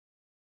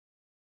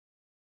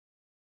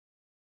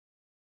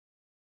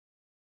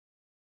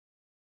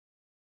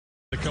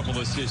A couple of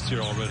assists here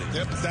already.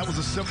 Yep, that was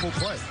a simple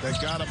play.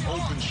 That got him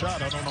open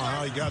shot. I don't know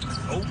how he got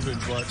open,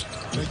 but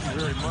thank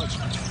you very much,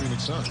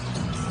 Phoenix Suns.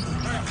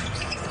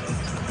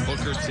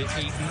 Booker to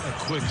Ayton, a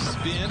quick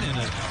spin and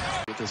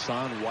a... With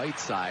Hassan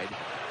Whiteside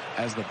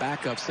as the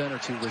backup center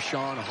to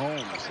Richaun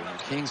Holmes. And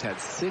the Kings had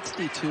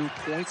 62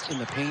 points in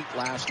the paint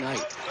last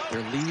night.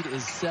 Their lead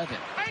is 7.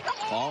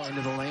 Ball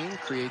into the lane,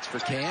 creates for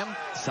Cam,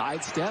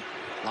 sidestep,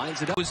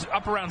 lines it up. Was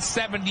up around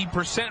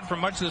 70% for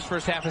much of this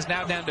first half, is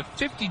now down to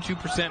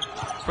 52%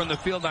 from the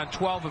field on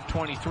 12 of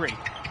 23.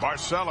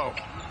 Barcelo,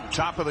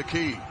 top of the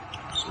key,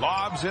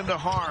 lobs into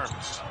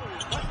Harms.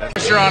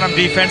 Pressure on him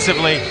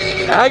defensively.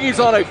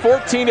 Aggies on a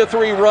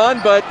 14-3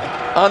 run, but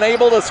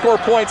unable to score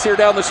points here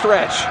down the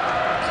stretch.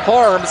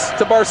 Harms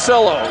to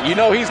Barcelo. You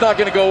know he's not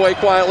going to go away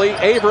quietly.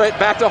 Averett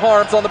back to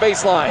Harms on the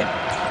baseline.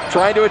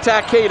 Trying to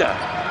attack Queta.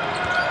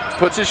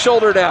 Puts his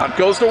shoulder down.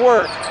 Goes to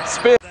work.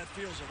 Spin. That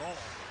feels at all.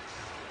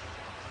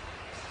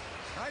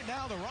 Right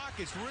now the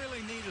Rockets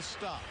really need a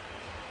stop.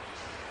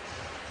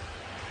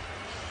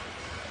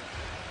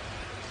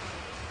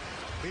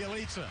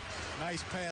 Bielitsa. Nice pass.